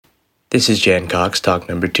This is Jan Cox, talk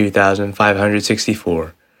number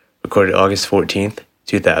 2564, recorded August 14th,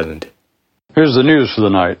 2000. Here's the news for the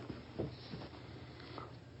night.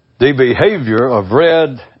 The behavior of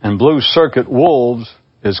red and blue circuit wolves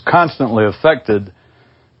is constantly affected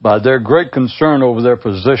by their great concern over their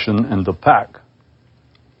position in the pack.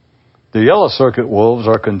 The yellow circuit wolves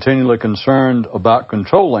are continually concerned about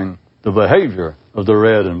controlling the behavior of the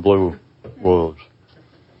red and blue wolves.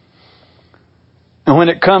 And when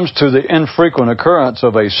it comes to the infrequent occurrence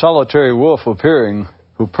of a solitary wolf appearing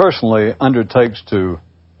who personally undertakes to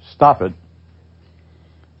stop it,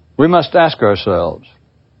 we must ask ourselves,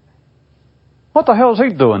 what the hell is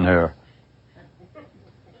he doing here?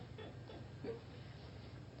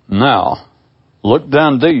 Now, look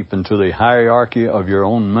down deep into the hierarchy of your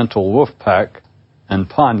own mental wolf pack and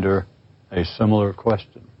ponder a similar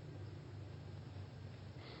question.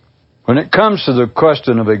 When it comes to the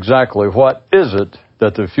question of exactly what is it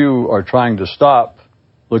that the few are trying to stop,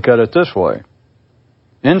 look at it this way.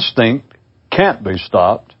 Instinct can't be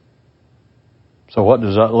stopped, so what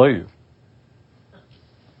does that leave?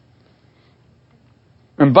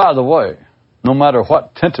 And by the way, no matter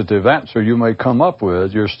what tentative answer you may come up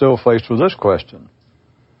with, you're still faced with this question.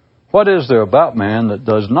 What is there about man that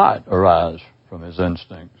does not arise from his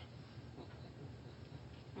instincts?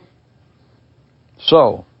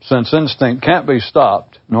 So, since instinct can't be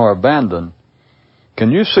stopped nor abandoned,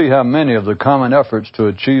 can you see how many of the common efforts to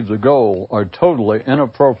achieve the goal are totally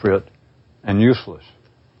inappropriate and useless?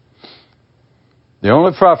 The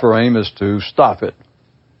only proper aim is to stop it,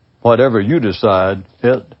 whatever you decide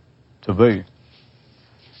it to be.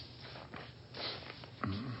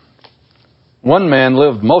 One man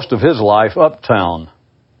lived most of his life uptown,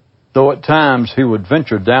 though at times he would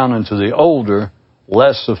venture down into the older,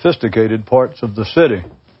 less sophisticated parts of the city.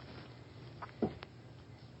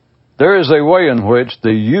 There is a way in which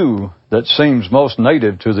the you that seems most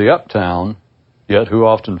native to the uptown, yet who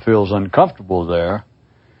often feels uncomfortable there,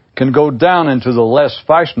 can go down into the less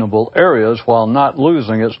fashionable areas while not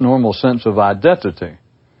losing its normal sense of identity,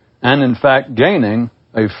 and in fact gaining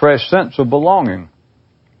a fresh sense of belonging,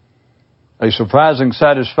 a surprising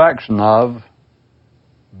satisfaction of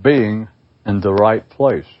being in the right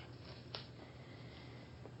place.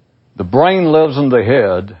 The brain lives in the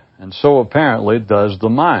head, and so apparently does the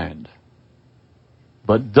mind.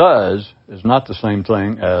 But does is not the same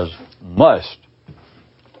thing as must.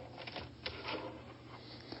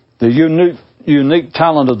 The unique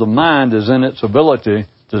talent of the mind is in its ability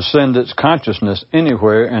to send its consciousness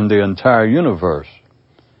anywhere in the entire universe.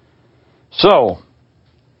 So,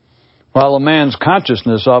 while a man's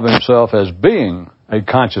consciousness of himself as being a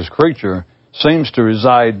conscious creature seems to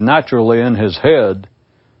reside naturally in his head,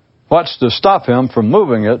 what's to stop him from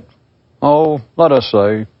moving it, let us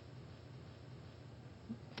say,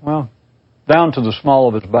 down to the small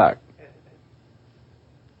of his back?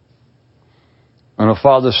 And a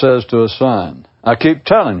father says to a son, I keep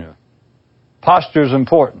telling you, posture's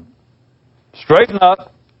important. Straighten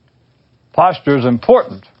up. Posture's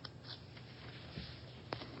important.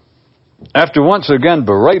 After once again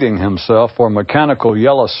berating himself for mechanical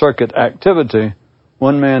yellow circuit activity,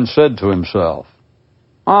 one man said to himself,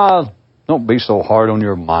 don't be so hard on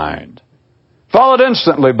your mind. Followed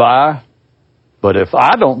instantly by, but if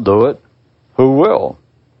I don't do it, who will?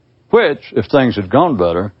 Which, if things had gone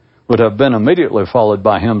better, would have been immediately followed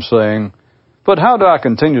by him saying, but how do I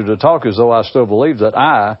continue to talk as though I still believe that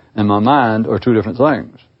I and my mind are two different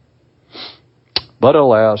things? But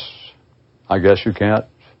alas, I guess you can't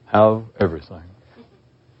have everything.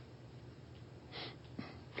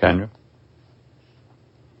 Can you?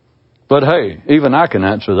 But hey, even I can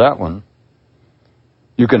answer that one.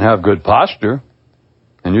 You can have good posture,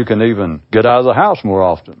 and you can even get out of the house more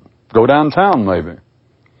often. Go downtown maybe.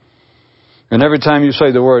 And every time you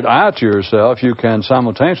say the word I to yourself, you can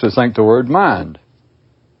simultaneously think the word mind.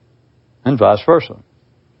 And vice versa.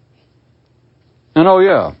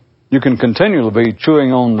 And you can continually be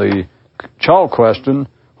chewing on the chaw question,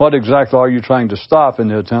 what exactly are you trying to stop in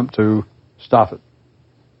the attempt to stop it?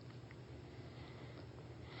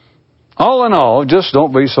 All in all, just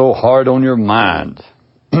don't be so hard on your mind.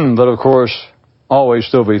 But of course, always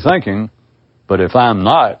still be thinking, but if I'm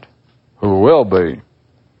not, who will be?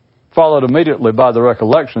 Followed immediately by the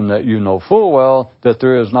recollection that you know full well that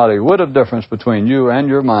there is not a whit of difference between you and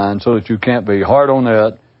your mind, so that you can't be hard on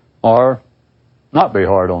it or not be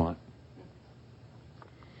hard on it.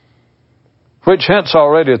 Which hints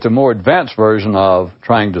already at the more advanced version of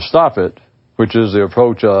trying to stop it, which is the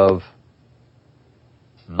approach of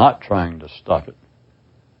not trying to stop it,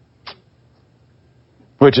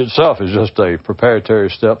 which itself is just a preparatory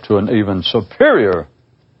step to an even superior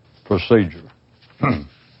procedure,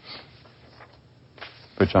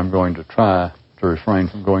 which I'm going to try to refrain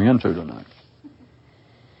from going into tonight.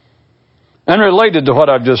 And related to what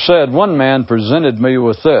I've just said, one man presented me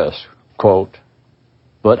with this, quote,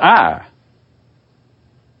 "But I."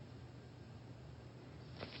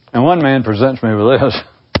 And one man presents me with this,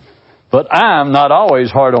 "But I'm not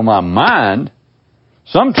always hard on my mind.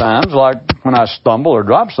 Sometimes, like when I stumble or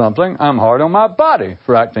drop something, I'm hard on my body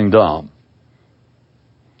for acting dumb."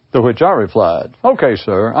 To which I replied, "Okay,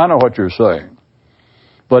 sir, I know what you're saying.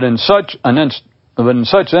 But in such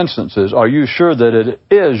instances, are you sure that it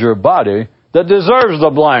is your body that deserves the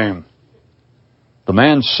blame?" The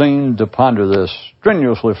man seemed to ponder this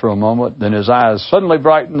strenuously for a moment, then his eyes suddenly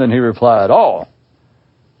brightened and he replied, "Oh,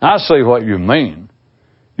 I see what you mean.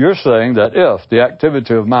 You're saying that if the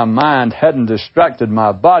activity of my mind hadn't distracted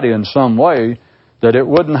my body in some way, that it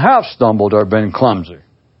wouldn't have stumbled or been clumsy."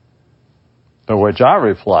 To which I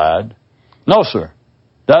replied, "No, sir.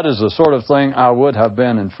 That is the sort of thing I would have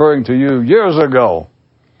been inferring to you years ago.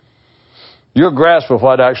 Your grasp of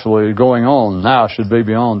what actually is going on now should be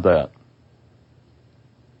beyond that."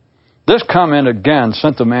 This comment again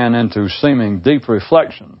sent the man into seeming deep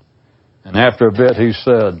reflection, and after a bit he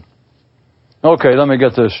said, "Okay, let me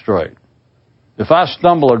get this straight. If I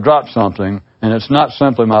stumble or drop something, and it's not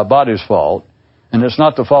simply my body's fault, and it's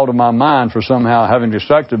not the fault of my mind for somehow having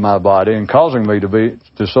distracted my body and causing me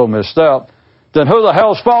to so misstep, then who the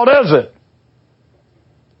hell's fault is it?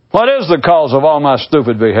 What is the cause of all my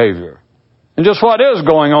stupid behavior? And just what is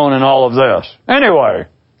going on in all of this? Anyway,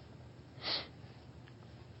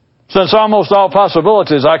 since almost all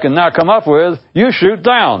possibilities I can now come up with, you shoot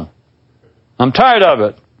down. I'm tired of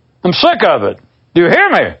it. I'm sick of it. Do you hear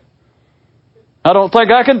me? I don't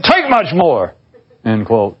think I can take much more." End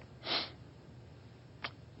quote.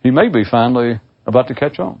 He may be finally about to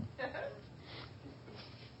catch on.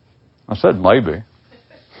 I said maybe.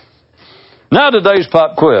 Now today's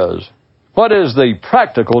pop quiz. What is the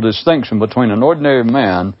practical distinction between an ordinary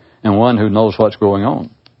man and one who knows what's going on?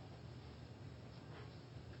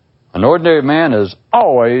 An ordinary man is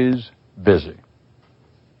always busy.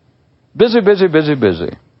 Busy, busy, busy,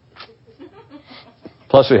 busy.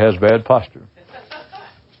 Plus he has bad posture.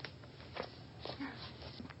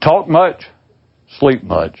 Talk much, sleep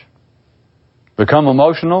much. Become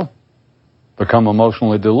emotional, become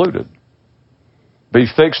emotionally deluded. Be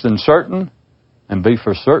fixed and certain, and be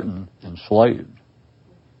for certain enslaved.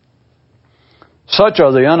 Such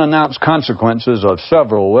are the unannounced consequences of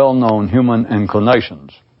several well-known human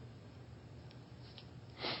inclinations.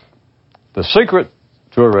 The secret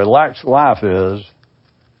to a relaxed life is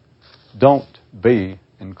don't be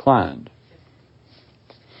inclined.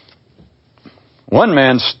 One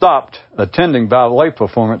man stopped attending ballet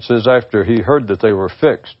performances after he heard that they were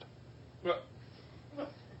fixed.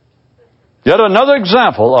 Yet another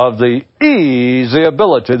example of the easy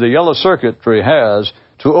ability the yellow circuitry has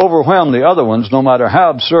to overwhelm the other ones, no matter how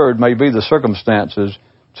absurd may be the circumstances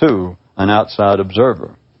to an outside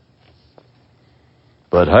observer.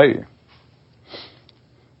 But hey,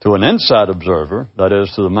 to an inside observer, that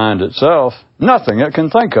is, to the mind itself, nothing it can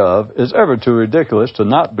think of is ever too ridiculous to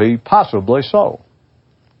not be possibly so.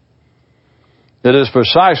 It is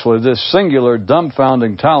precisely this singular,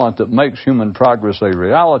 dumbfounding talent that makes human progress a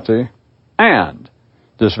reality, and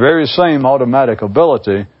this very same automatic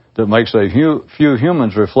ability that makes a few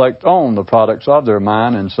humans reflect on the products of their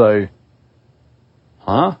mind and say,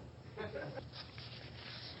 huh?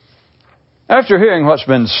 After hearing what's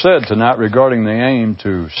been said tonight regarding the aim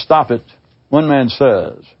to stop it, one man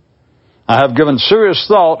says, "I have given serious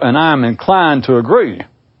thought and I am inclined to agree."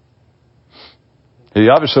 He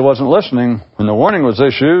obviously wasn't listening when the warning was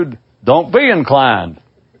issued, don't be inclined.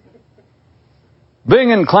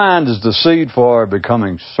 Being inclined is the seed for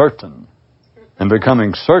becoming certain. And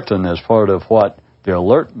becoming certain is part of what the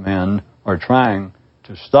alert men are trying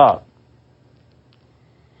to stop.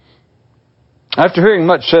 After hearing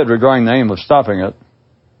much said regarding the aim of stopping it,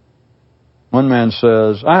 one man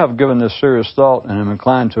says, "I have given this serious thought and am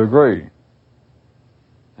inclined to agree."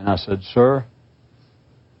 And I said, "Sir,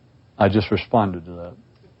 I just responded to that.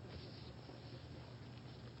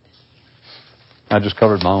 I just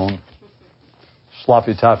covered my own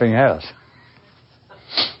sloppy typing ass."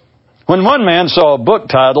 When one man saw a book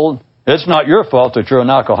titled, "It's Not Your Fault That You're an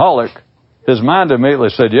Alcoholic," his mind immediately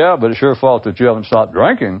said, "Yeah, but it's your fault that you haven't stopped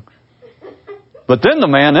drinking." But then the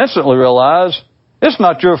man instantly realized, it's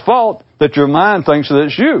not your fault that your mind thinks that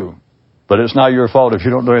it's you, but it's not your fault if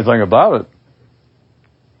you don't do anything about it.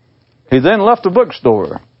 He then left the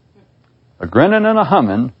bookstore, a grinning and a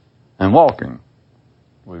humming and walking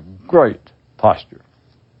with great posture.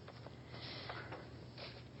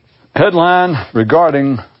 Headline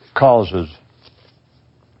regarding causes.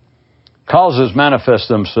 Causes manifest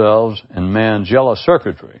themselves in man's yellow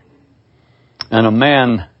circuitry. And a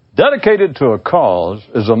man dedicated to a cause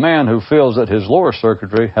is a man who feels that his lower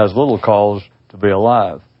circuitry has little cause to be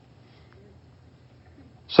alive.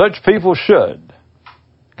 Such people should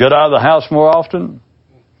get out of the house more often,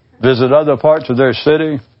 visit other parts of their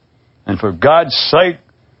city, and for God's sake,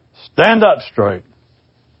 stand up straight.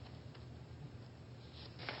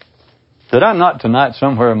 Did I not tonight,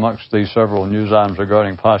 somewhere amongst these several news items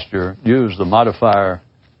regarding posture, use the modifier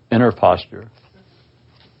inner posture?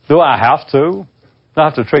 Do I have to? Do I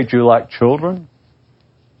have to treat you like children?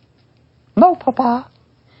 No, Papa.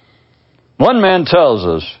 One man tells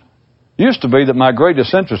us, used to be that my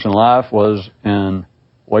greatest interest in life was in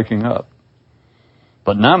waking up.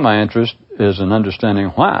 But now my interest is in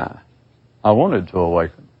understanding why I wanted to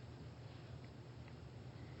awaken.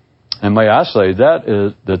 And may I say that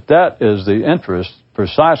is the interest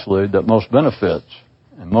precisely that most benefits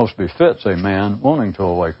and most befits a man wanting to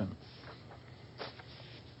awaken.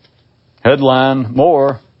 Headline,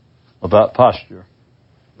 more about posture.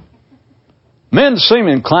 Men seem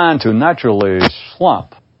inclined to naturally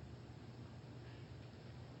slump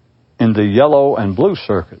in the yellow and blue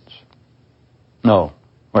circuits. No,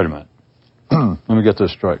 wait a minute. Let me get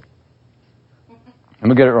this straight. Let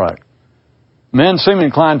me get it right. Men seem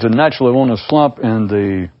inclined to naturally want to slump in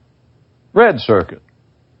the red circuit.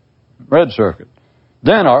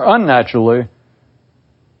 Then are unnaturally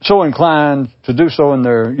so inclined to do so in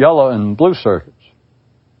their yellow and blue circuits.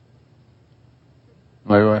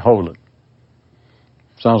 Wait, hold it.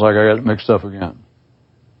 Sounds like I got it mixed up again.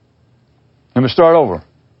 Let me start over.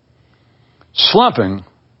 Slumping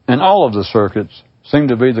in all of the circuits seem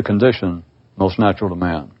to be the condition most natural to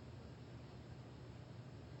man.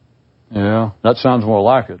 Yeah, that sounds more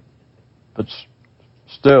like it. But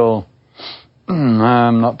still,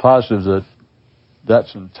 I'm not positive that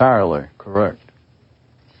that's entirely correct.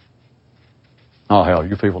 Oh, hell,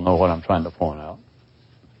 you people know what I'm trying to point out.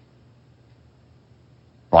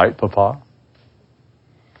 Right, Papa?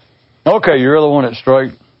 Okay, you really want it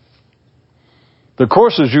straight? The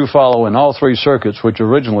courses you follow in all three circuits, which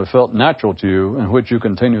originally felt natural to you and which you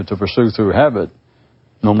continue to pursue through habit,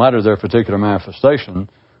 no matter their particular manifestation,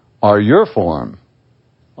 are your form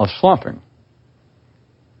of slumping.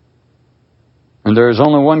 And there is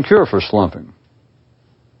only one cure for slumping.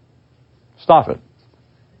 Stop it.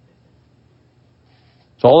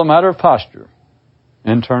 It's all a matter of posture,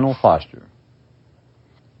 internal posture.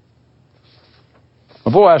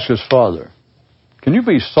 A boy asked his father, "Can you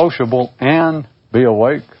be sociable and be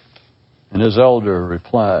awake?" And his elder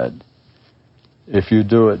replied, "If you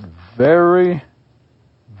do it very,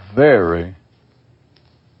 very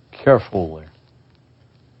carefully."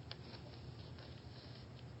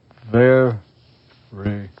 Very.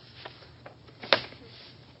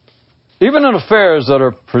 Even in affairs that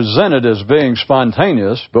are presented as being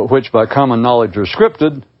spontaneous, but which by common knowledge are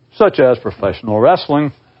scripted, such as professional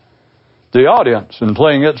wrestling, the audience, in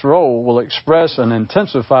playing its role, will express an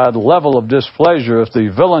intensified level of displeasure if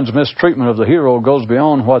the villain's mistreatment of the hero goes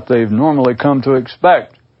beyond what they've normally come to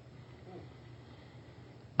expect.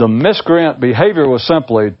 The miscreant behavior was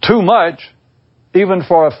simply too much, even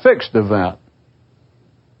for a fixed event.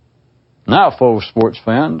 Now, faux sports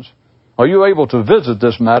fans, are you able to visit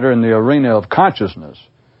this matter in the arena of consciousness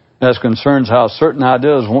as concerns how certain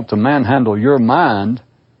ideas want to manhandle your mind,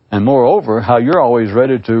 and moreover, how you're always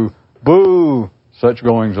ready to boo such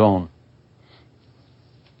goings on?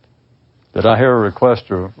 Did I hear a request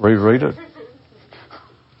to reread it?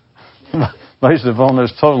 Based upon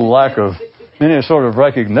this total lack of any sort of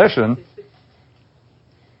recognition.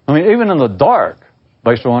 I mean, even in the dark,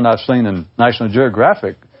 based on what I've seen in National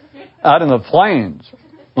Geographic, out in the plains,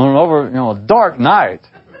 on a dark night,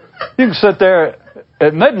 you can sit there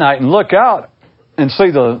at midnight and look out and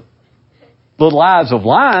see the little eyes of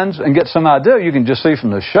lions and get some idea. You can just see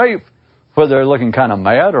from the shape whether they're looking kind of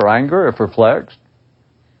mad or angry or perplexed.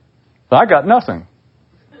 But I got nothing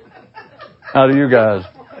out of you guys.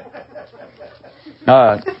 All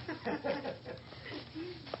right.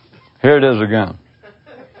 Here it is again.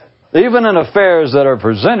 Even in affairs that are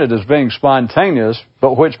presented as being spontaneous,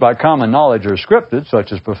 but which by common knowledge are scripted,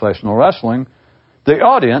 such as professional wrestling, the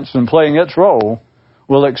audience, in playing its role,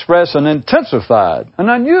 will express an intensified, an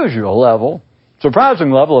unusual level, surprising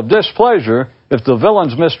level of displeasure if the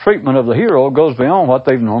villain's mistreatment of the hero goes beyond what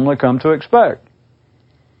they've normally come to expect.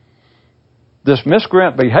 This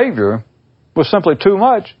miscreant behavior was simply too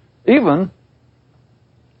much, even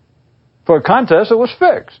for a contest that was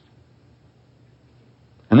fixed.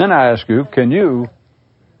 And then I ask you, can you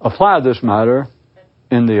apply this matter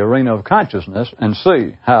in the arena of consciousness and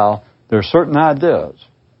see how there are certain ideas.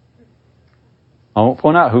 I won't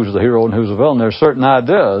point out who's the hero and who's the villain. There are certain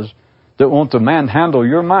ideas that want to manhandle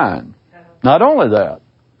your mind. Not only that,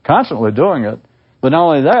 constantly doing it, but not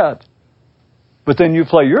only that, but then you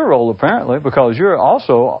play your role apparently because you're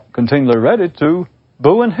also continually ready to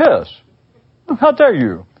boo and hiss. How dare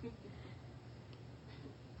you?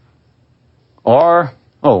 Or,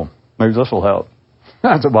 maybe this will help.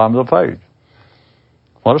 At the bottom of the page.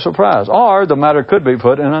 What a surprise. Or the matter could be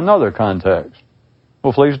put in another context.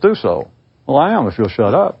 Well, please do so. Well, I am if you'll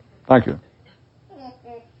shut up. Thank you.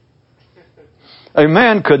 A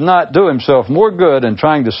man could not do himself more good in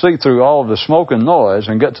trying to see through all of the smoke and noise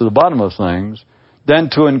and get to the bottom of things than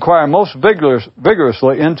to inquire most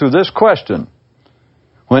vigorously into this question.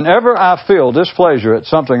 Whenever I feel displeasure at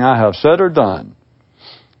something I have said or done,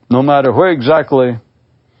 no matter where exactly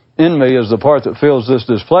in me is the part that feels this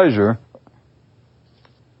displeasure,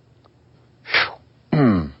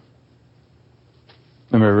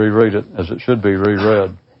 let me reread it as it should be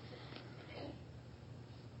reread.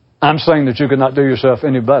 I'm saying that you could not do yourself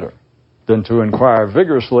any better than to inquire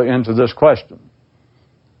vigorously into this question.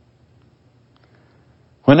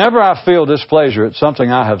 Whenever I feel displeasure at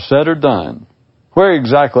something I have said or done, where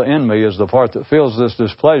exactly in me is the part that feels this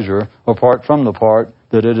displeasure apart from the part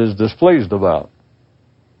that it is displeased about?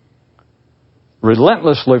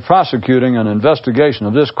 Relentlessly prosecuting an investigation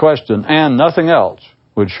of this question and nothing else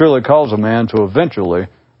would surely cause a man to eventually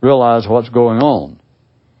realize what's going on.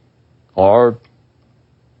 Or,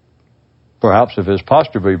 perhaps if his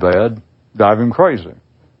posture be bad, drive him crazy.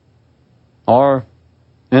 Or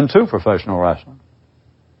into professional wrestling.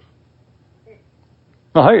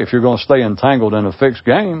 Well, hey, if you're going to stay entangled in a fixed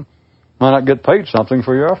game, why not get paid something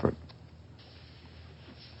for your effort?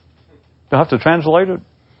 Do I have to translate it?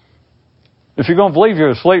 If you're going to believe you're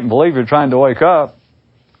asleep and believe you're trying to wake up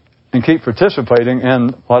and keep participating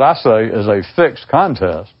in what I say is a fixed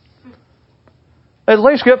contest, at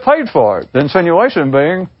least get paid for it. The insinuation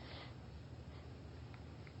being,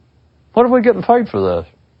 what are we getting paid for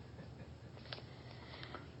this?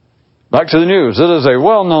 Back to the news. It is a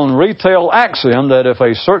well-known retail axiom that if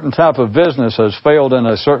a certain type of business has failed in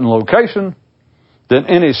a certain location, then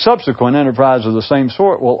any subsequent enterprise of the same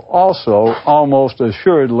sort will also almost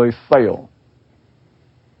assuredly fail.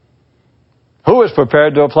 Who is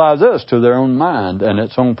prepared to apply this to their own mind and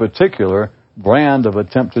its own particular brand of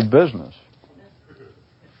attempted business?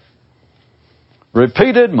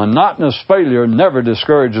 Repeated, monotonous failure never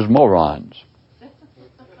discourages morons,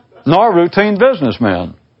 nor routine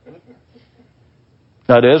businessmen.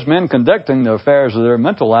 That is, men conducting the affairs of their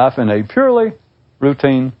mental life in a purely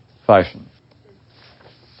routine fashion.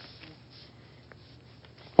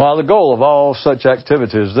 While the goal of all such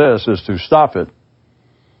activity as this is to stop it,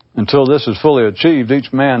 until this is fully achieved,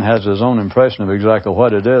 each man has his own impression of exactly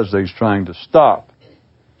what it is that he's trying to stop.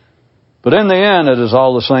 But in the end, it is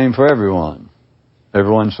all the same for everyone.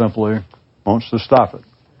 Everyone simply wants to stop it.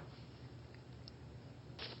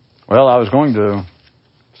 Well, I was going to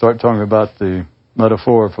start talking about the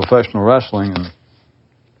metaphor of professional wrestling,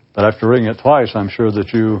 but after reading it twice, I'm sure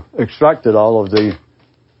that you extracted all of the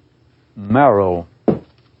marrow.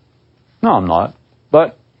 No, I'm not.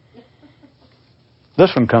 But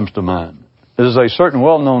this one comes to mind. It is a certain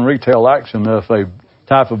well-known retail axiom that if a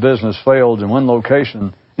type of business failed in one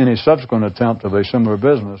location, any subsequent attempt of a similar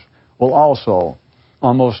business will also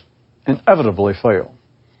almost inevitably fail.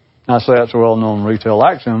 I say that's a well-known retail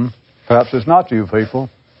axiom. Perhaps it's not to you people,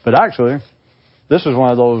 but actually, this is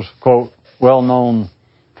one of those, quote, well-known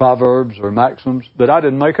proverbs or maxims that I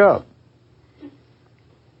didn't make up.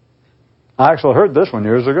 I actually heard this one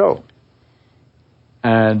years ago.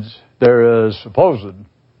 And there is supposedly,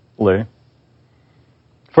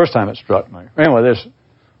 first time it struck me. Anyway,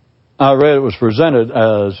 I read it was presented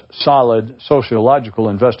as solid sociological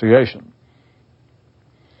investigation.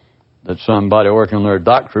 That somebody working on their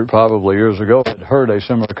doctorate probably years ago had heard a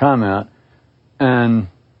similar comment and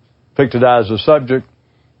picked it as a subject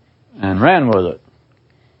and ran with it.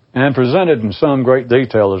 And presented in some great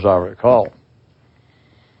detail, as I recall,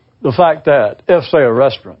 the fact that if, say, a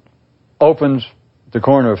restaurant opens at the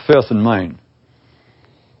corner of 5th and Main,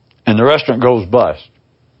 and the restaurant goes bust,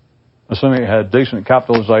 assuming it had decent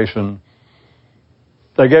capitalization,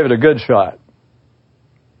 they gave it a good shot.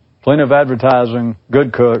 Plenty of advertising,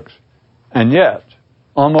 good cooks, and yet,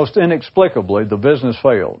 almost inexplicably, the business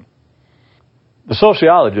failed. The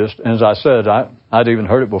sociologist, as I said, I'd even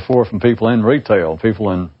heard it before from people in retail, people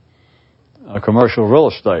in commercial real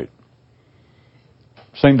estate,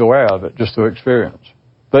 seemed aware of it just through experience.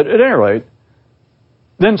 But at any rate,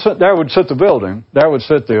 then there would sit the building, there would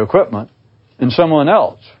sit the equipment, And someone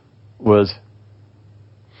else with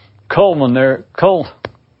culinary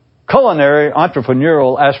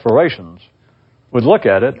entrepreneurial aspirations would look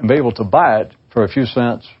at it and be able to buy it for a few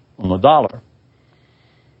cents on the dollar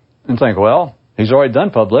and think, well, he's already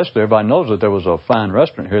done publicity. Everybody knows that there was a fine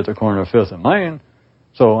restaurant here at the corner of 5th and Main,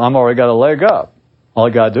 so I'm already got a leg up. All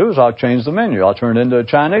I got to do is I'll change the menu. I'll turn it into a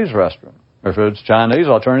Chinese restaurant. Or if it's Chinese,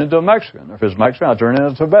 I'll turn it into a Mexican. Or if it's Mexican, I'll turn it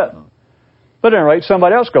into a Tibetan. But at any rate,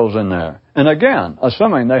 somebody else goes in there. And again,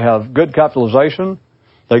 assuming they have good capitalization,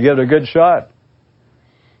 they give it a good shot.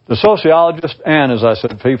 The sociologists and, as I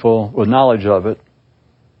said, people with knowledge of it,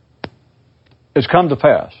 it's come to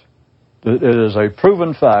pass. It is a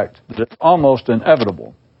proven fact that it's almost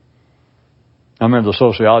inevitable. I remember the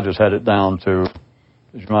sociologists had it down to,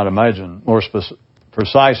 as you might imagine, more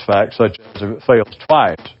precise facts, such as if it fails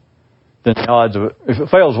twice, then the odds of it, if it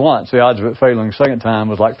fails once, the odds of it failing a second time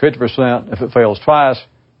was like 50%. If it fails twice,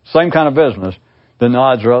 same kind of business, then the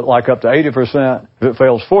odds are like up to 80%. If it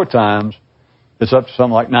fails 4 times, it's up to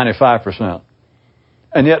something like 95%.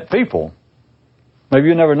 And yet people, maybe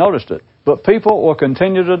you never noticed it, but people will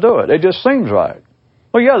continue to do it. It just seems right.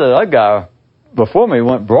 Well, yeah, that guy before me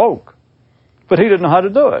went broke, but he didn't know how to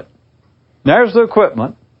do it. There's the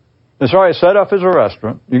equipment. It's already set up as a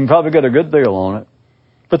restaurant. You can probably get a good deal on it.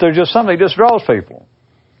 But there's just something that just draws people.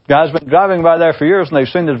 Guys been driving by there for years, and they've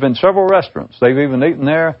seen there's been several restaurants. They've even eaten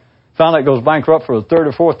there, found it goes bankrupt for the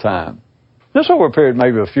 3rd or 4th time. This over a period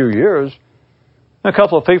maybe a few years. A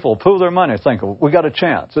couple of people pool their money, think, we got a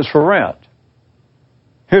chance. It's for rent.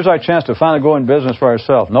 Here's our chance to finally go in business for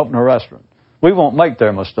ourselves and open a restaurant. We won't make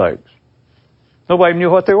their mistakes. Nobody knew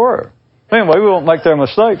what they were. Anyway, we won't make their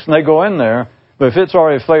mistakes, and they go in there, but if it's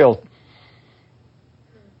already failed,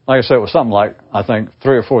 like I said, it was something like, I think,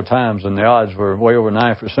 3 or 4 times, and the odds were way over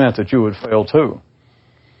 9% that you would fail too.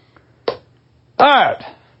 All right.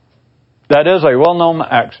 That is a well-known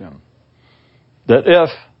axiom, that if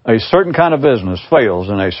a certain kind of business fails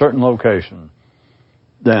in a certain location,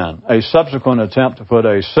 then a subsequent attempt to put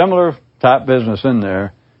a similar type business in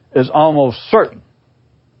there is almost certain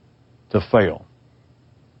to fail.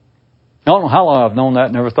 I don't know how long I've known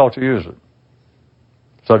that, never thought to use it.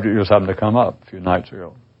 Subject just happened to come up a few nights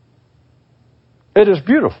ago. It is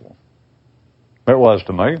beautiful. It was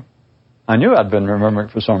to me. I knew I'd been remembering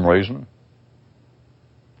it for some reason.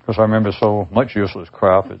 Because I remember so much useless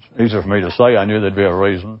crap. It's easier for me to say I knew there'd be a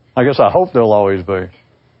reason. I guess I hope there'll always be.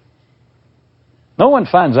 No one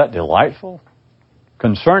finds that delightful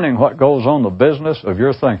concerning what goes on the business of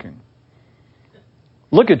your thinking.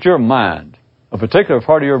 Look at your mind. A particular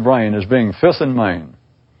part of your brain is being 5th and Main.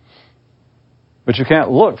 But you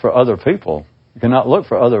can't look for other people. You cannot look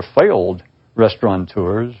for other failed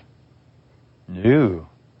restaurateurs. No.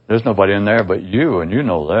 There's nobody in there but you, and you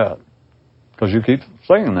know that. Because you keep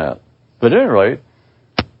saying that. But at any rate,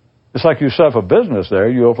 it's like you set up a business there.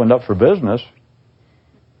 You opened up for business.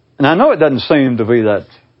 And I know it doesn't seem to be that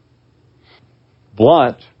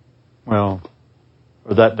blunt, or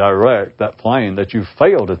that direct, that plain, that you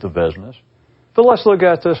failed at the business. But let's look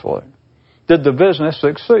at it this way. Did the business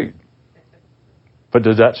succeed? But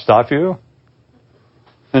did that stop you?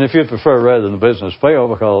 And if you'd prefer rather than the business fail,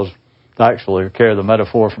 because to actually carry the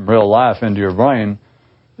metaphor from real life into your brain,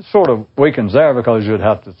 it sort of weakens there, because you'd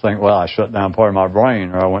have to think, well, I shut down part of my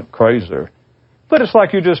brain, or I went crazy. But it's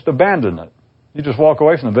like you just abandon it. You just walk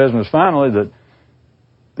away from the business finally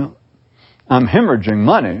that I'm hemorrhaging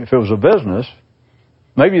money. If it was a business,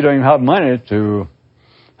 maybe you don't even have money to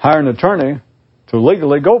hire an attorney to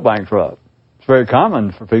legally go bankrupt. It's very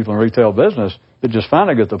common for people in retail business that just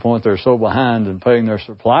finally get to the point they're so behind in paying their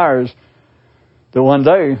suppliers that one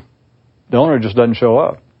day the owner just doesn't show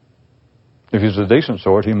up. If he's a decent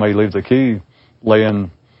sort, he may leave the key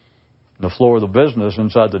laying the floor of the business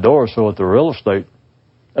inside the door so that the real estate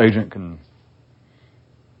agent can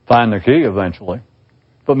find the key eventually.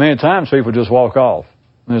 But many times people just walk off.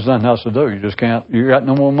 And there's nothing else to do. You just can't, you got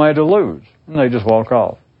no more money to lose. And they just walk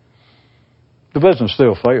off. The business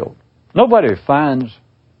still failed. Nobody finds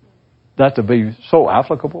that to be so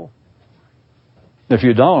applicable. If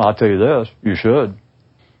you don't, I'll tell you this, you should.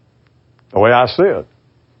 The way I see it,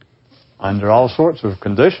 under all sorts of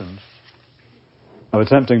conditions of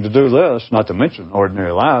attempting to do this, not to mention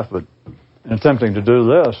ordinary life, but in attempting to do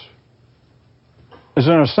this, is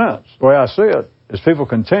in a sense, the way I see it, is people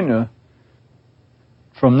continue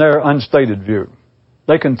from their unstated view.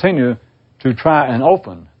 They continue to try and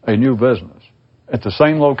open a new business at the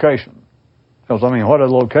same location. Because, what other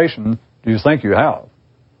location do you think you have?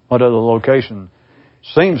 What other location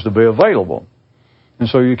seems to be available? And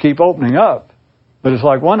so you keep opening up, but it's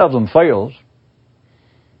like one of them fails,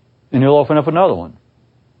 and you'll open up another one.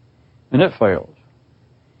 and it fails.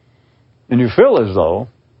 And you feel as though,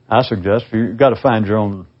 I suggest, you've got to find your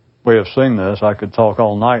own way of seeing this. I could talk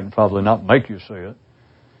all night and probably not make you see it.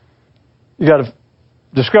 You got to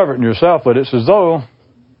discover it in yourself, but it's as though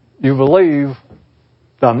you believe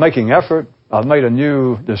that I'm making effort, I've made a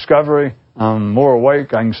new discovery, I'm more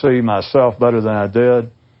awake, I can see myself better than I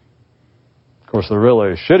did. Of course, the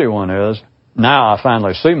really shitty one is, now I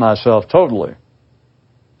finally see myself totally.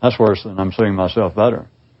 That's worse than I'm seeing myself better.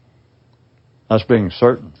 That's being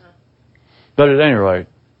certain. But at any rate,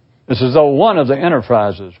 it's as though one of the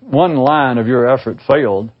enterprises, one line of your effort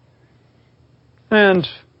failed, and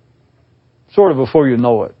sort of before you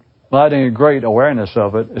know it, without any great awareness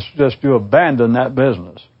of it, it's just you abandon that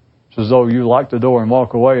business. It's as though you lock the door and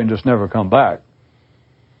walk away and just never come back.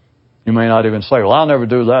 You may not even say, well, I'll never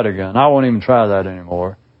do that again. I won't even try that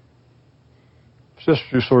anymore. It's just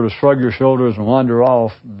you sort of shrug your shoulders and wander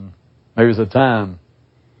off, and maybe at the time,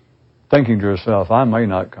 thinking to yourself, I may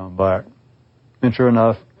not come back. And sure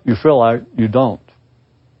enough, you feel like you don't.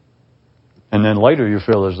 And then later you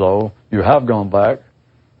feel as though you have gone back,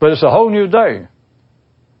 but it's a whole new day.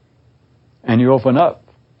 And you open up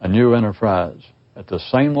a new enterprise at the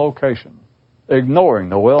same location, ignoring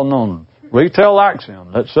the well-known retail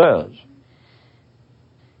axiom that says,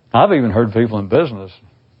 I've even heard people in business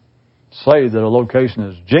say that a location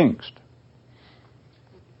is jinxed.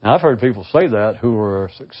 Now, I've heard people say that who are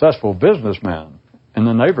successful businessmen in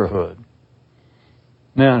the neighborhood,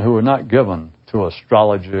 men who are not given to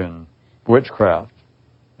astrology and witchcraft,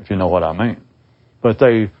 if you know what I mean. But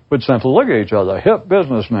they would simply look at each other, hip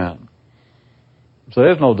businessmen. So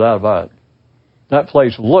there's no doubt about it. That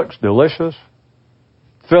place looks delicious.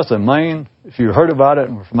 Fifth and Main, if you heard about it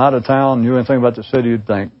and were from out of town and knew anything about the city, you'd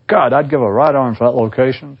think, God, I'd give a right arm for that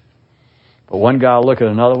location. But one guy will look at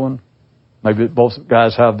another one. Maybe both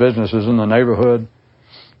guys have businesses in the neighborhood.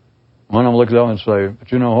 One of them looks at them and say,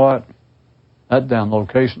 but you know what? That damn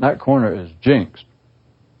location, that corner is jinxed.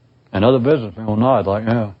 And other businessmen will nod like,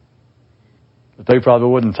 yeah. But they probably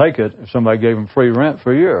wouldn't take it if somebody gave them free rent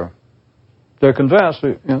for a year. They're convinced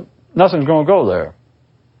that, nothing's going to go there.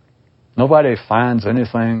 Nobody finds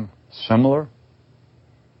anything similar.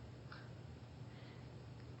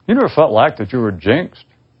 You never felt like that you were jinxed?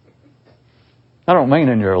 I don't mean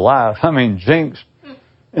in your life. I mean jinxed.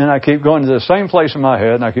 And I keep going to the same place in my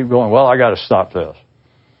head, and I keep going, well, I got to stop this.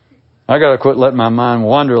 I got to quit letting my mind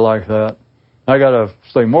wander like that. I got to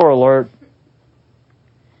stay more alert.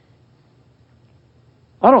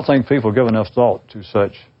 I don't think people give enough thought to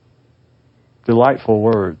such delightful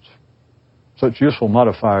words, such useful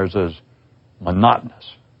modifiers as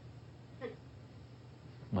monotonous.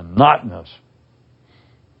 Monotonous.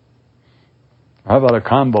 How about a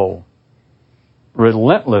combo?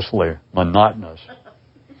 Relentlessly monotonous.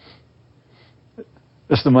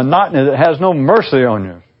 It's the monotony that has no mercy on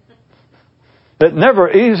you. It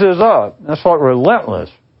never eases up. That's what relentless.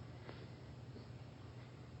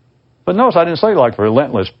 But notice I didn't say like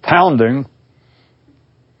relentless pounding.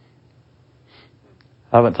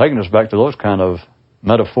 I haven't taken us back to those kind of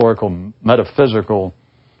metaphorical, metaphysical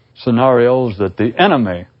scenarios that the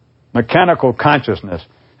enemy, mechanical consciousness,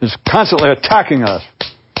 is constantly attacking us,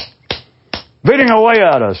 beating away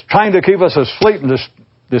at us, trying to keep us asleep and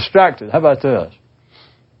distracted. How about this?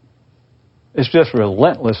 It's just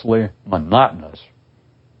relentlessly monotonous.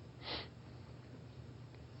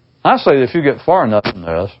 I say that if you get far enough in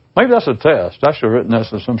this, maybe that's a test. I should have written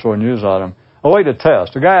this as some sort of news item. A way to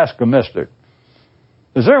test. A guy asked a mystic,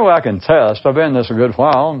 is there a way I can test? I've been in this a good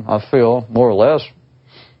while. I feel more or less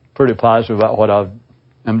pretty positive about what I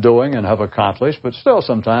am doing and have accomplished, but still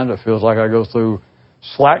sometimes it feels like I go through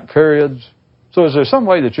slack periods. So is there some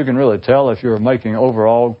way that you can really tell if you're making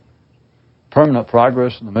overall permanent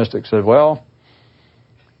progress? And the mystic said, well,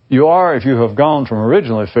 you are if you have gone from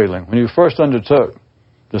originally feeling, when you first undertook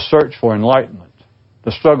the search for enlightenment,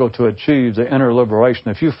 the struggle to achieve the inner liberation,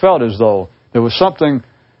 if you felt as though there was something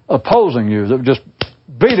opposing you, that was just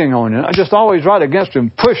beating on you, just always right against you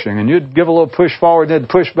and pushing, and you'd give a little push forward and they'd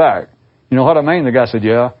push back. You know what I mean? The guy said,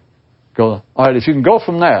 yeah. Go, all right, if you can go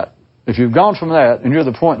from that, if you've gone from that, and you're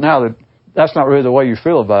at the point now that that's not really the way you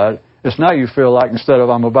feel about it, it's now you feel like instead of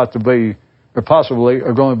I'm about to be, or possibly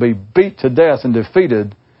are going to be beat to death and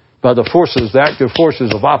defeated by the forces, the active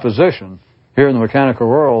forces of opposition here in the mechanical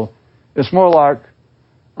world, it's more like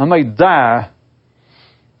I may die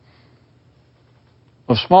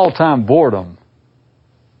of small-time boredom.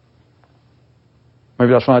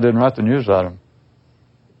 Maybe that's why I didn't write the news item.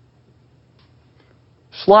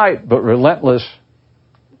 Slight but relentless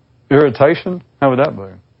irritation, how would that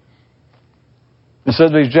be? Instead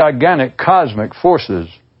of these gigantic cosmic forces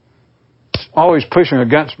that's always pushing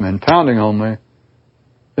against me and pounding on me,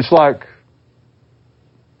 it's like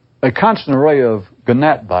a constant array of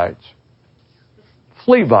gnat bites,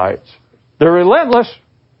 flea bites. They're relentless,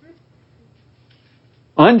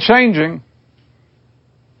 unchanging,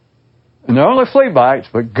 and they're only flea bites,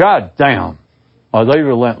 but God damn, are they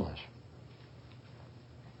relentless.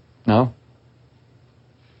 No?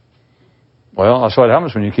 Well, that's what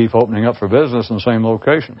happens when you keep opening up for business in the same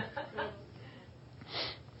location.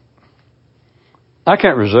 I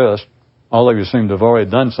can't resist. All of you seem to have already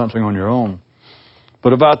done something on your own.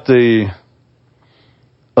 But about the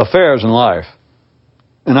affairs in life,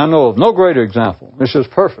 and I know of no greater example. It's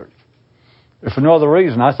just perfect. If for no other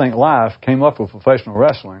reason, I think life came up with professional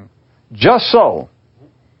wrestling just so,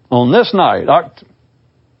 on this night,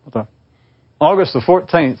 August the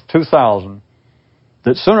 14th, 2000,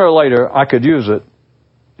 that sooner or later I could use it,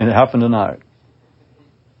 and it happened tonight.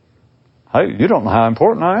 Hey, you don't know how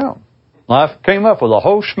important I am. Life came up with a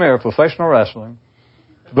whole smear of professional wrestling,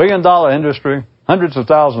 billion-dollar industry, hundreds of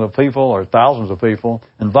thousands of people or thousands of people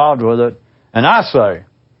involved with it, and I say,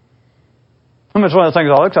 I mean, it's one of the things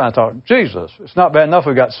I looked at and I thought, Jesus, it's not bad enough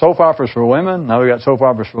we've got soap operas for women, now we've got soap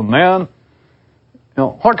operas for men. You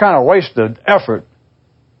know, what kind of wasted effort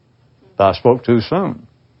that I spoke too soon?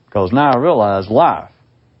 Because now I realize life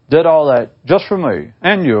did all that just for me,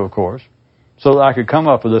 and you, of course, so that I could come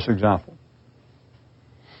up with this example.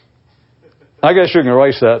 I guess you can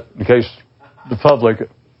erase that in case the public,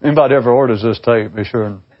 anybody ever orders this tape, be sure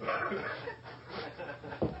and...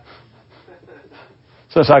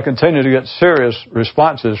 Since I continue to get serious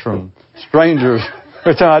responses from strangers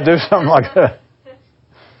every time I do something like that.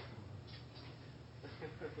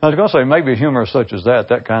 I was going to say, maybe humor such as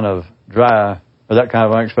that kind of dry, or that kind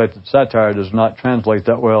of unexpected satire does not translate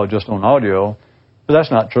that well just on audio, but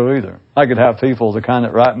that's not true either. I could have people, the kind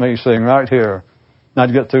that write me, sitting right here, and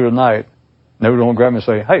I'd get through the night, and they would want to grab me and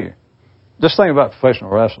say, hey, just think about professional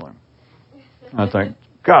wrestling. And I think,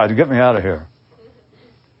 God, get me out of here.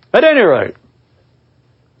 At any rate,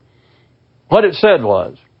 what it said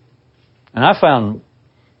was, and I just want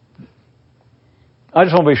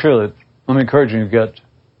to be sure that I'm encouraging you to get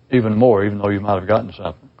even more, even though you might have gotten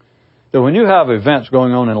something, that when you have events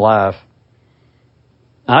going on in life,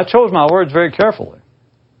 and I chose my words very carefully.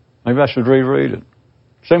 Maybe I should reread it.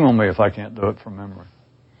 Shame on me if I can't do it from memory.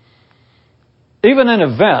 Even in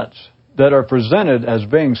events that are presented as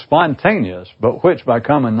being spontaneous, but which by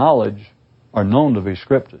common knowledge are known to be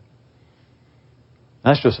scripted.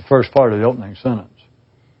 That's just the first part of the opening sentence.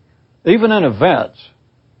 Even in events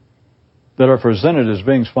that are presented as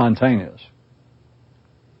being spontaneous.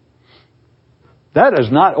 That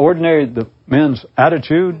is not ordinary the men's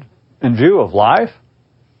attitude and view of life,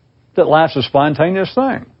 that life's a spontaneous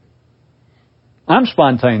thing. I'm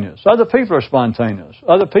spontaneous. Other people are spontaneous.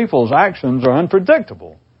 Other people's actions are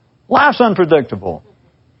unpredictable. Life's unpredictable.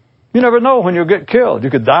 You never know when you'll get killed. You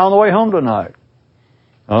could die on the way home tonight.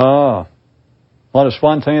 What a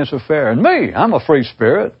spontaneous affair. And me, I'm a free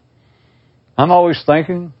spirit. I'm always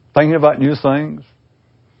thinking about new things,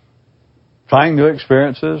 trying new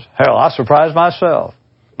experiences. Hell, I surprised myself.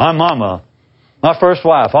 My mama, my first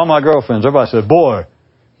wife, all my girlfriends, everybody said, boy,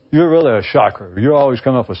 you're really a shocker. You always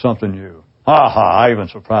come up with something new. I even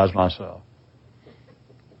surprised myself.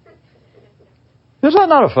 Is that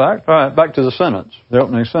not a fact? All right, back to the sentence, the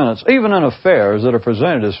opening sentence. Even in affairs that are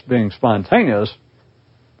presented as being spontaneous,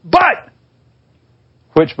 but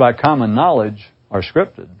which by common knowledge are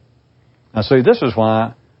scripted. Now see, this is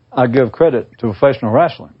why I give credit to professional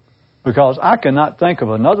wrestling, because I cannot think of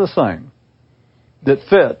another thing that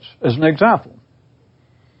fits as an example.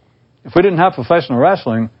 If we didn't have professional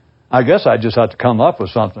wrestling, I guess I'd just have to come up with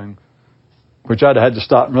something, which I'd have had to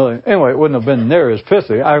stop and really... Anyway, it wouldn't have been near as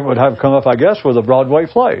pithy. I would have come up, I guess, with a Broadway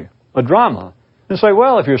play, a drama, and say,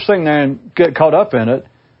 well, if you're sitting there and get caught up in it,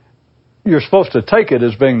 you're supposed to take it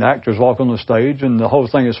as being the actors walk on the stage and the whole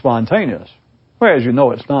thing is spontaneous, whereas you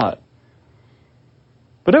know it's not.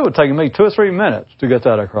 But it would take me 2 or 3 minutes to get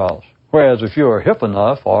that across. Whereas if you are hip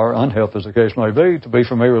enough, or unhip as the case may be, to be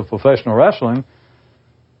familiar with professional wrestling,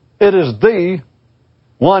 it is the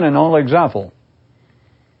one and only example.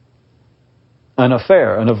 An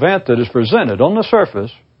affair, an event that is presented on the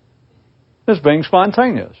surface as being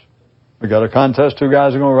spontaneous. We got a contest, 2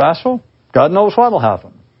 guys are going to wrestle. God knows what will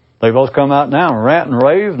happen. They both come out now and rant and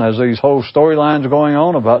rave, and there's these whole storylines going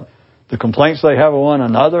on about the complaints they have of one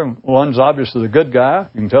another. One's obviously the good guy.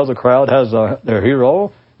 You can tell the crowd has their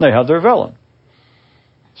hero. They have their villain.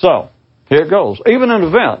 So, here it goes. Even in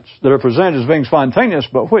events that are presented as being spontaneous,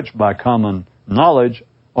 but which by common knowledge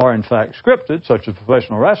are in fact scripted, such as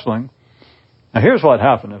professional wrestling. Now here's what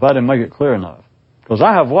happened, if I didn't make it clear enough, because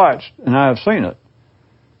I have watched and I have seen it.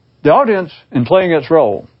 The audience, in playing its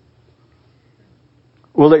role,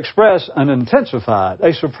 will express an intensified,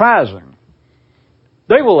 a surprising.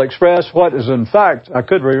 They will express what is, in fact, I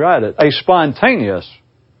could rewrite it, a spontaneous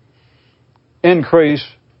increase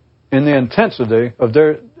in the intensity of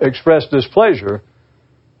their expressed displeasure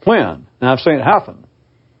when, and I've seen it happen,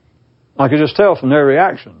 I could just tell from their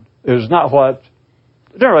reaction, is not what.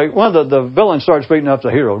 Generally, one of the villains starts beating up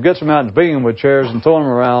the hero, gets him out and beating him with chairs and throwing him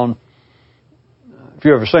around. If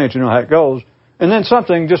you've ever seen it, you know how it goes. And then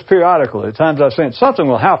something, just periodically, at times I've seen it, something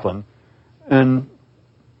will happen, and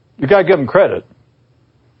you got to give them credit.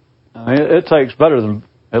 I mean, it takes better than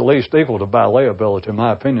at least equal to ballet ability, in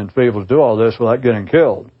my opinion, to be able to do all this without getting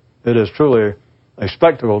killed. It is truly a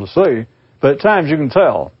spectacle to see. But at times you can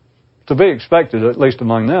tell, to be expected, at least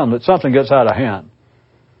among them, that something gets out of hand.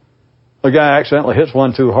 The guy accidentally hits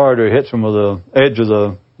one too hard, or he hits him with the edge of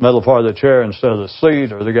the metal part of the chair instead of the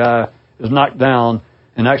seat, or the guy is knocked down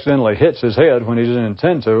and accidentally hits his head when he didn't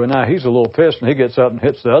intend to, and now he's a little pissed, and he gets up and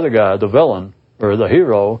hits the other guy, the villain, or the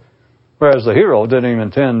hero, whereas the hero didn't even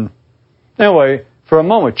intend. Anyway, for a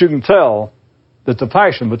moment you can tell that the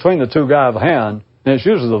passion between the two guys of hand, and it's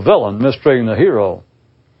usually the villain mistreating the hero.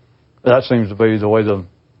 That seems to be the way the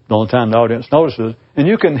only time the audience notices. And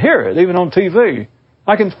you can hear it, even on TV.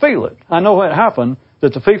 I can feel it. I know when it happened,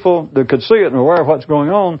 that the people that could see it and are aware of what's going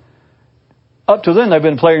on, up to then they've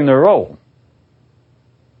been playing their role.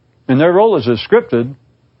 And their role is as scripted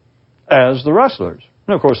as the wrestlers.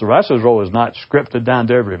 And of course the wrestler's role is not scripted down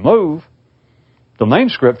to every move. The main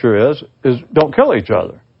scripture is don't kill each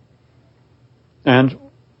other. And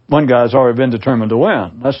one guy's already been determined to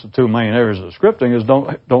win. That's the two main areas of scripting, is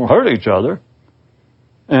don't hurt each other.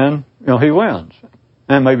 And, he wins.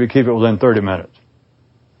 And maybe keep it within 30 minutes.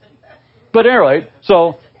 But at any rate,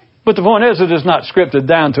 but the point is, it is not scripted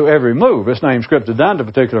down to every move. It's not even scripted down to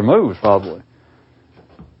particular moves, probably.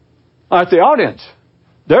 All right, the audience,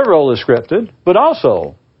 their role is scripted, but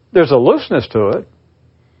also there's a looseness to it.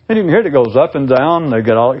 And you can hear it goes up and down, and they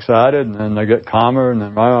get all excited, and then they get calmer, and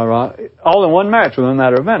then all in one match within a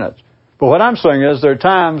matter of minutes. But what I'm saying is there are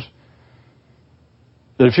times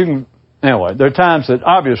that there are times that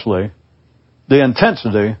obviously the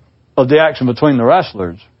intensity of the action between the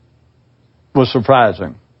wrestlers was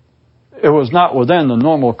surprising. It was not within the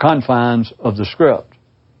normal confines of the script.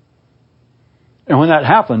 And when that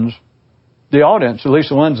happens, the audience, at least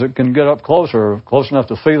the ones that can get up closer, close enough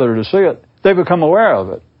to feel it or to see it, they become aware of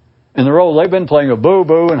it. In the role they've been playing of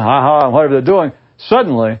boo-boo and ha-ha and whatever they're doing,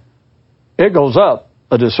 suddenly it goes up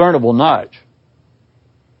a discernible notch.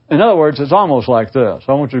 In other words, it's almost like this.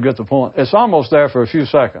 I want you to get the point. It's almost there for a few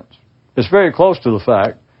seconds. It's very close to the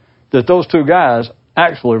fact that those two guys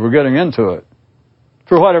actually were getting into it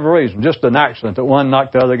for whatever reason. Just an accident that one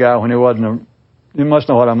knocked the other guy when he wasn't. You must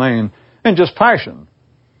know what I mean. And just passion.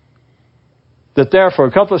 That there for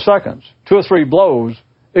a couple of seconds, 2 or 3 blows,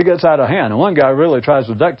 it gets out of hand. And one guy really tries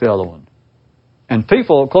to deck the other one. And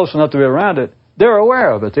people close enough to be around it, they're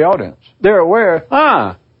aware of it, the audience. They're aware,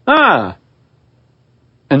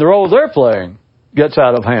 and the role they're playing gets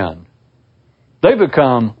out of hand. They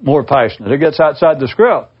become more passionate. It gets outside the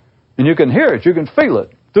script. And you can hear it. You can feel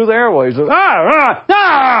it through the airways.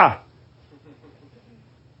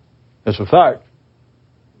 It's a fact.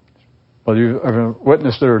 Whether you've ever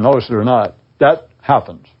witnessed it or noticed it or not, that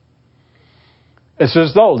happens. It's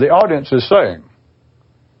as though the audience is saying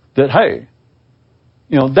that, hey,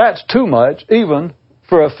 that's too much even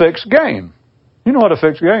for a fixed game. You know what a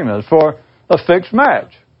fixed game is, for a fixed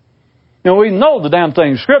match. We know the damn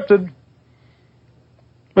thing's scripted.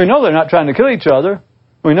 We know they're not trying to kill each other.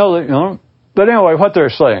 We know that, but anyway, what they're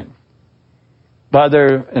saying, by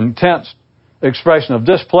their intense expression of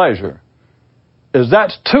displeasure, is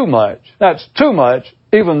that's too much. That's too much,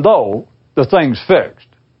 even though the thing's fixed.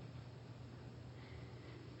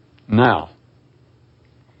 Now,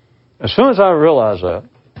 as soon as I realized that,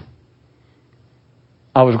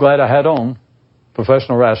 I was glad I had on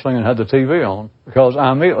professional wrestling and had the TV on, because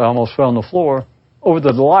I immediately almost fell on the floor over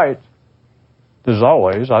the delight. As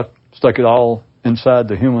always, I stuck it all inside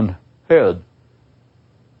the human head.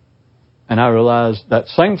 And I realized that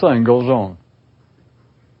same thing goes on.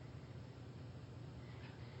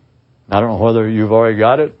 I don't know whether you've already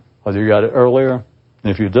got it, whether you got it earlier.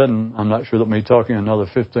 And if you didn't, I'm not sure that me talking another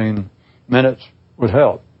 15 minutes would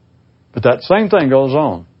help. But that same thing goes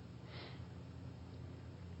on.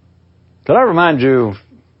 Could I remind you,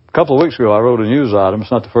 a couple of weeks ago I wrote a news item. It's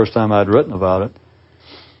not the first time I'd written about it.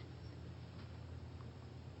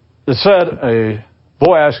 It said a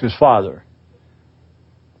boy asked his father.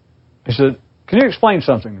 He said, "Can you explain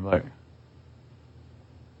something to me?"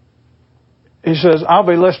 he says, I'll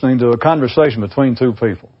be listening to a conversation between two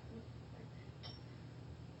people.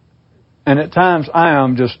 And at times I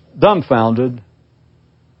am just dumbfounded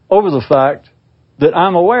over the fact that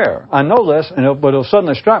I'm aware. I know this, but it'll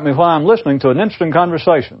suddenly strike me while I'm listening to an interesting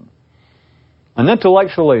conversation. An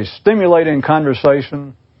intellectually stimulating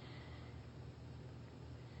conversation,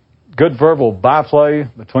 good verbal byplay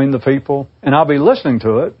between the people, and I'll be listening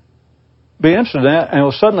to it, be interested in it, and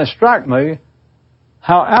it'll suddenly strike me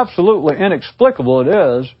how absolutely inexplicable it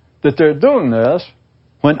is that they're doing this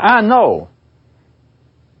when I know.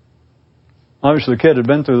 Obviously, the kid had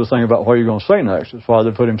been through the thing about what you're going to say next. His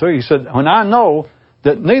father put him through. He said, when I know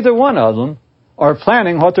that neither one of them are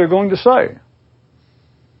planning what they're going to say.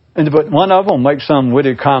 But one of them will make some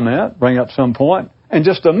witty comment, bring up some point, and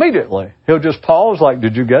just immediately, he'll just pause like,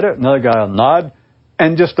 did you get it? Another guy will nod,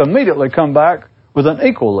 and just immediately come back with an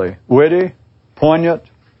equally witty, poignant,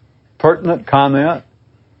 pertinent comment.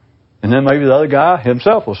 And then maybe the other guy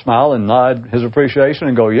himself will smile and nod his appreciation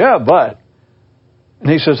and go, yeah, but. And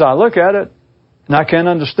he says, I look at it, and I can't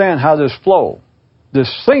understand how this flow,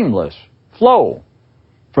 this seamless flow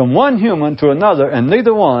from one human to another, and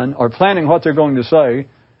neither one are planning what they're going to say.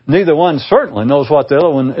 Neither one certainly knows what the other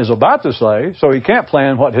one is about to say, so he can't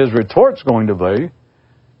plan what his retort's going to be.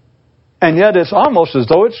 And yet it's almost as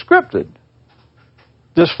though it's scripted.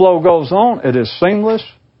 This flow goes on. It is seamless.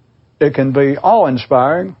 It can be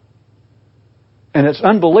awe-inspiring. And it's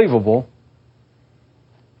unbelievable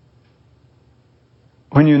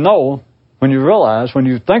when you know, when you realize, when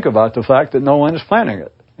you think about the fact that no one is planning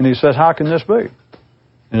it. And he says, how can this be?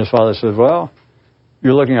 And his father says, well,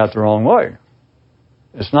 you're looking at it the wrong way.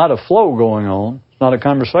 It's not a flow going on. It's not a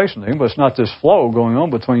conversation thing, but it's not this flow going on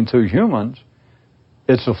between two humans.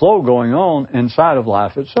 It's a flow going on inside of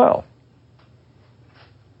life itself.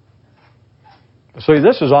 See,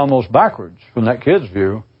 this is almost backwards from that kid's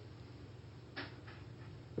view.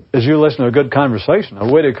 As you listen to a good conversation,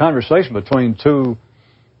 a witty conversation between two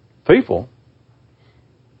people,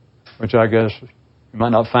 which I guess you might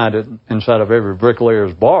not find it inside of every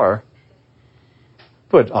bricklayer's bar,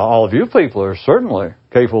 but all of you people are certainly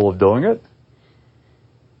capable of doing it.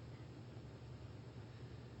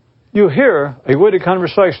 You hear a witty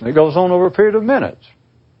conversation that goes on over a period of minutes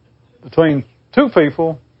between two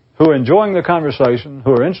people who are enjoying the conversation,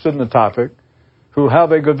 who are interested in the topic, who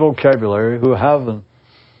have a good vocabulary, who have a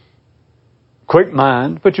quick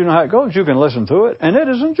mind, but you know how it goes. You can listen to it, and it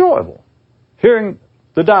is enjoyable, hearing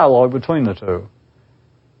the dialogue between the two.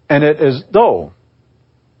 And it is, though,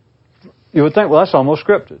 you would think, well, that's almost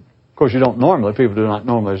scripted. Of course, people do not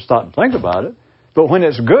normally stop and think about it. But when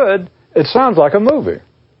it's good, it sounds like a movie.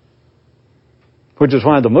 Which is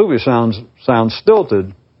why the movie sounds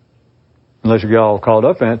stilted, unless you get all caught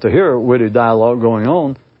up in it, to hear witty dialogue going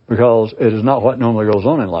on, because it is not what normally goes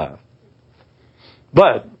on in life.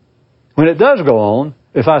 But when it does go on,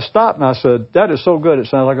 if I stop and I said, that is so good, it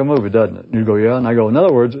sounds like a movie, doesn't it? And you go, yeah. And I go, in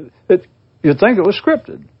other words, you'd think it was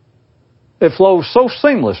scripted. It flows so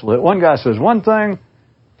seamlessly. One guy says one thing,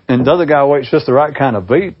 and the other guy waits just the right kind of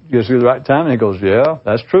beat, gives you the right time, and he goes, yeah,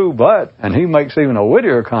 that's true, but, and he makes even a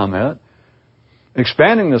wittier comment,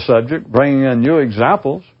 expanding the subject, bringing in new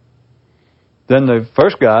examples. Then the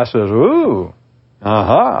first guy says, ooh,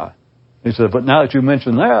 aha. He said, but now that you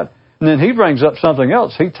mentioned that, and then he brings up something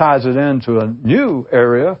else. He ties it into a new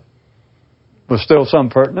area with still some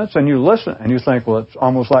pertinence, and you listen, and you think, well, it's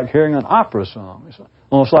almost like hearing an opera song. It's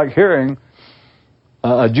almost like hearing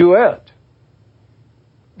a duet.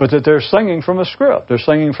 But that they're singing from a script. They're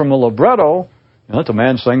singing from a libretto. You know, the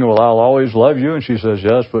man singing, well, I'll always love you. And she says,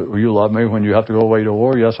 yes, but will you love me when you have to go away to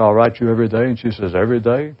war? Yes, I'll write you every day. And she says, every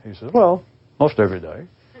day? He says, well, most every day.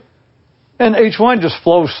 And each one just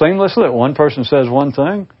flows seamlessly. One person says one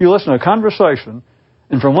thing. You listen to a conversation,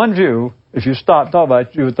 and from one view, if you stop and talk about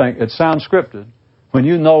it, you would think it sounds scripted, when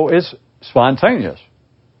you know it's spontaneous,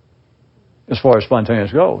 as far as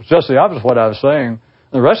spontaneous goes. Just the opposite of what I was saying.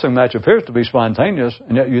 The wrestling match appears to be spontaneous,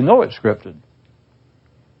 and yet you know it's scripted.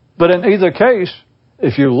 But in either case,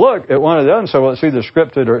 if you look at one or the other and say, well, it's either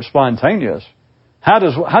scripted or it's spontaneous, how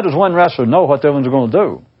does one wrestler know what the other one's going to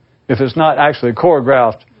do if it's not actually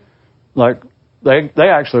choreographed? Like they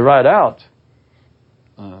actually write out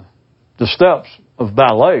the steps of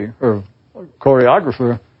ballet or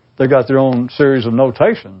choreographer. They got their own series of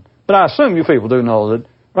notation. But I assume you people do know that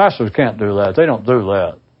wrestlers can't do that. They don't do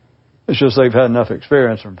that. It's just they've had enough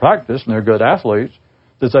experience and practice, and they're good athletes,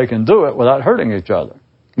 that they can do it without hurting each other.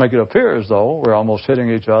 Make it appear as though we're almost hitting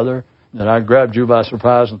each other, and I grabbed you by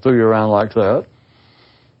surprise and threw you around like that.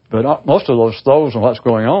 But most of those throws and what's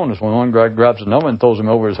going on is when one guy grabs a number and throws him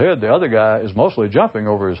over his head, the other guy is mostly jumping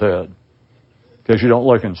over his head, because you don't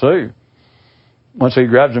look and see. once he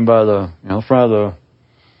grabs him by the front of the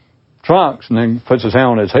trunks and then puts his hand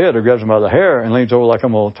on his head or grabs him by the hair and leans over like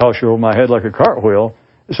I'm going to toss you over my head like a cartwheel,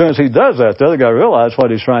 as soon as he does that, the other guy realizes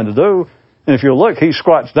what he's trying to do. And if you look, he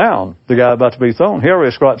squats down. The guy about to be thrown, he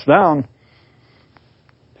already squats down.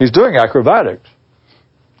 He's doing acrobatics.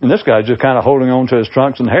 And this guy's just kind of holding on to his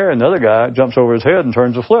trunks and hair, and the other guy jumps over his head and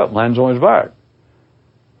turns a flip, lands on his back.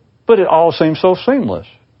 But it all seems so seamless.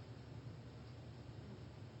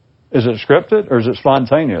 Is it scripted or is it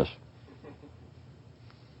spontaneous?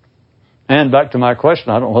 And back to my question,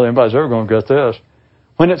 I don't know whether anybody's ever going to get this.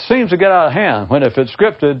 When it seems to get out of hand, if it's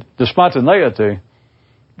scripted, the spontaneity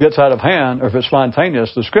gets out of hand, or if it's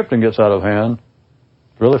spontaneous, the scripting gets out of hand,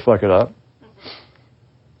 really fuck it up.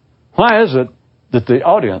 Why is it that the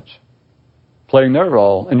audience playing their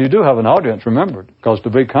role, and you do have an audience, remember, because to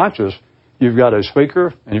be conscious, you've got a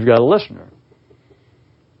speaker and you've got a listener.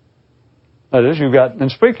 That is, in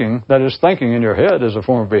speaking, that is thinking in your head is a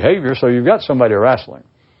form of behavior, so you've got somebody wrestling.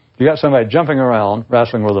 You've got somebody jumping around,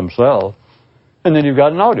 wrestling with themselves, and then you've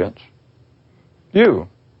got an audience. You.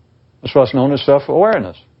 That's what's known as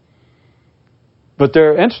self-awareness. But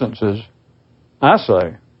there are instances, I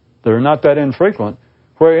say, that are not that infrequent,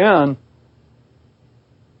 wherein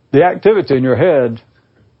the activity in your head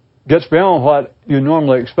gets beyond what you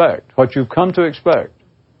normally expect, what you've come to expect.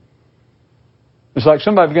 It's like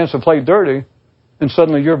somebody begins to play dirty, and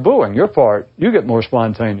suddenly you're booing your part. You get more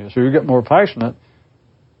spontaneous, or you get more passionate.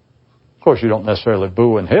 Of course, you don't necessarily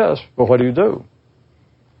boo and hiss, but what do?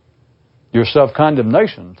 Your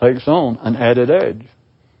self-condemnation takes on an added edge.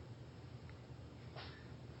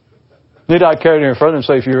 Need I carry it any further and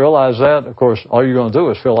say, if you realize that, of course, all you're going to do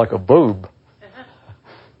is feel like a boob.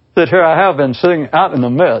 That here I have been sitting out in the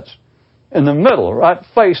midst, in the middle, right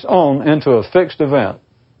face on into a fixed event.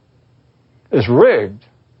 It's rigged.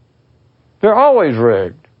 They're always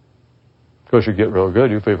rigged. Of course, you get real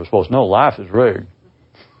good. You people are supposed to know life is rigged.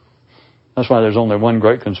 That's why there's only one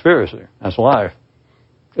great conspiracy. That's life,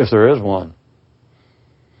 if there is one.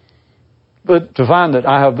 But to find that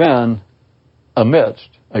I have been amidst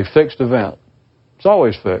a fixed event. It's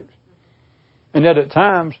always fixed. And yet at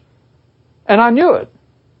times, and I knew it.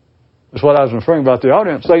 That's what I was referring about the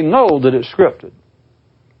audience. They know that it's scripted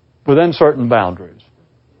within certain boundaries.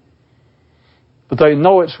 But they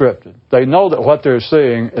know it's scripted. They know that what they're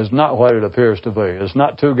seeing is not what it appears to be. It's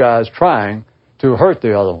not two guys trying to hurt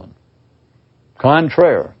the other one.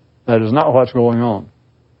 Contraire. That is not what's going on.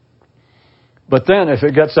 But then if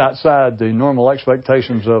it gets outside the normal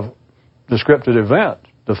expectations of the scripted event,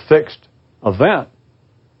 the fixed event,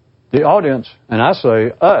 the audience, and I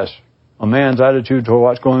say us, a man's attitude toward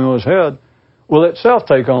what's going on in his head, will itself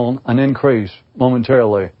take on an increase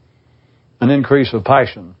momentarily, an increase of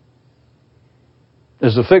passion.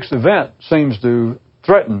 As the fixed event seems to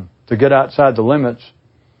threaten to get outside the limits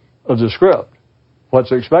of the script,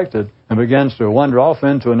 what's expected, and begins to wander off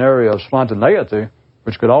into an area of spontaneity,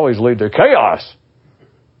 which could always lead to chaos,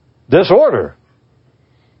 disorder,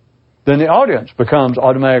 then the audience becomes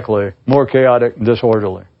automatically more chaotic and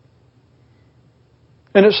disorderly.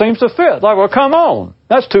 And it seems to fit. Like, well, come on.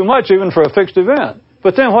 That's too much even for a fixed event.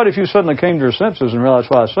 But then what if you suddenly came to your senses and realized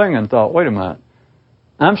what I was saying and thought, wait a minute,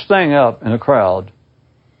 I'm staying up in a crowd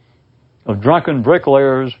of drunken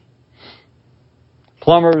bricklayers,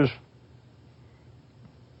 plumbers,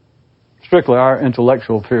 strictly our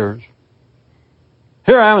intellectual peers.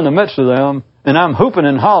 Here I am in the midst of them, and I'm hooping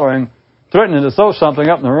and hollering, threatening to throw something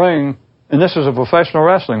up in the ring, and this is a professional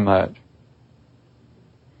wrestling match.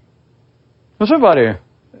 Well, somebody,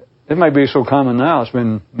 it may be so common now, it's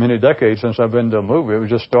been many decades since I've been to a movie, it was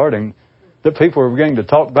just starting, that people are beginning to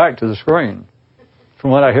talk back to the screen.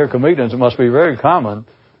 From what I hear comedians, it must be very common.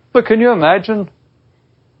 But can you imagine?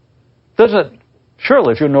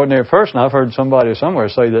 Surely if you're an ordinary person, I've heard somebody somewhere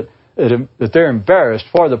say that they're embarrassed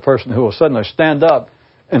for the person who will suddenly stand up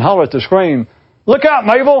and holler at the screen, look out,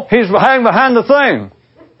 Mabel, he's hanging behind the thing.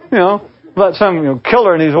 About some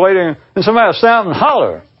killer and he's waiting, and somebody will stand up and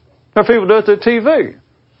holler. There are people do it to TV.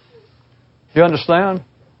 You understand?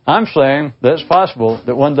 I'm saying that it's possible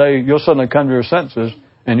that one day you'll suddenly come to your senses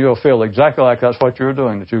and you'll feel exactly like that's what you're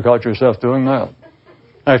doing, that you caught yourself doing that.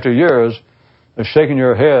 After years of shaking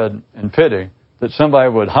your head in pity that somebody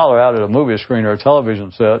would holler out at a movie screen or a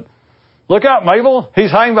television set, look out, Mabel,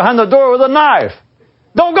 he's hiding behind the door with a knife.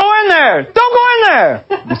 Don't go in there! Don't go in there!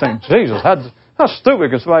 You think, Jesus, how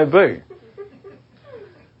stupid can somebody be?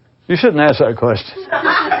 You shouldn't ask that question.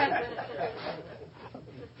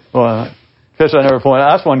 Well, I guess I never pointed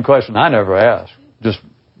out. That's one question I never asked. Just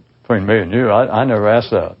between me and you, I never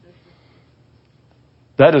asked that.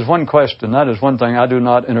 That is one question. That is one thing I do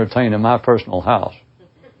not entertain in my personal house.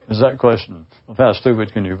 is that question of how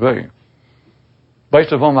stupid can you be?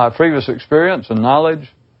 Based upon my previous experience and knowledge,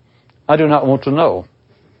 I do not want to know.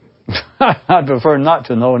 I'd prefer not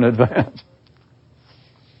to know in advance.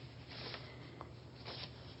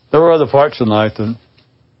 There were other parts tonight that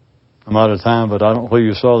I'm out of time, but I don't believe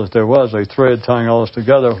you saw that there was a thread tying all this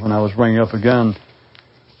together when I was bringing up again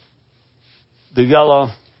the yellow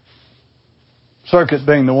circuit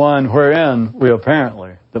being the one wherein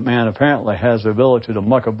man apparently has the ability to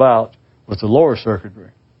muck about with the lower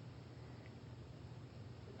circuitry.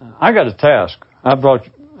 I got a task.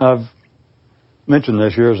 I've mentioned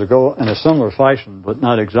this years ago in a similar fashion, but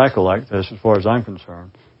not exactly like this as far as I'm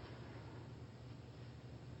concerned.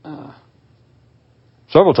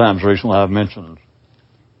 Several times recently I've mentioned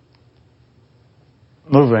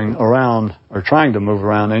moving around or trying to move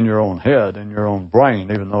around in your own head, in your own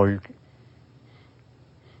brain, even though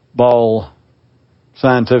all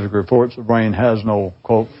scientific reports the brain has no,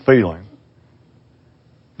 quote, feeling.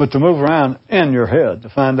 But to move around in your head, to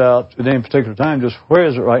find out at any particular time just where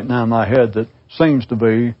is it right now in my head that seems to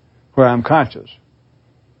be where I'm conscious.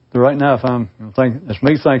 So right now, if I'm thinking, it's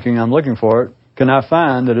me thinking I'm looking for it, can I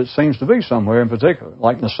find that it seems to be somewhere in particular,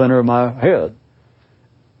 like in the center of my head?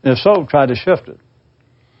 And if so, try to shift it.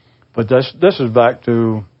 But this is back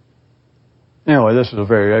to, anyway, this is a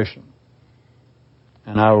variation.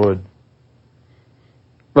 And I would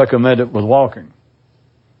recommend it with walking,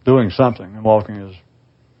 doing something. And walking is,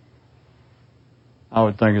 I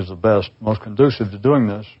would think, is the best, most conducive to doing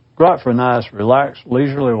this. Go out for a nice, relaxed,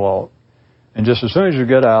 leisurely walk. And just as soon as you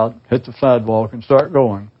get out, hit the sidewalk and start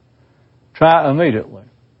going. Try immediately,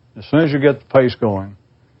 as soon as you get the pace going,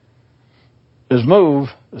 is move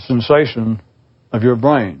the sensation of your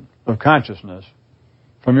brain, of consciousness,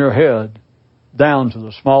 from your head down to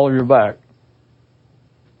the small of your back.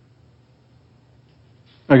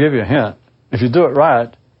 I'll give you a hint. If you do it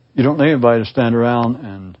right, you don't need anybody to stand around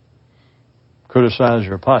and criticize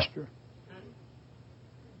your posture.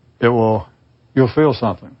 You'll feel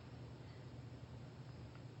something.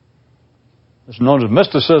 It's known as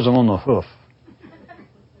mysticism on the hoof.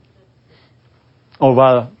 Oh,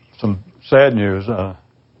 by some sad news,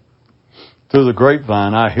 through the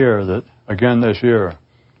grapevine, I hear that again this year,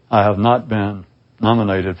 I have not been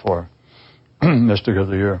nominated for Mystic of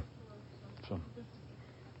the Year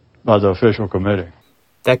by the official committee.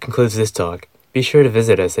 That concludes this talk. Be sure to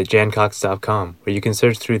visit us at jancox.com, where you can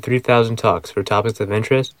search through 3,000 talks for topics of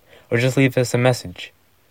interest, or just leave us a message.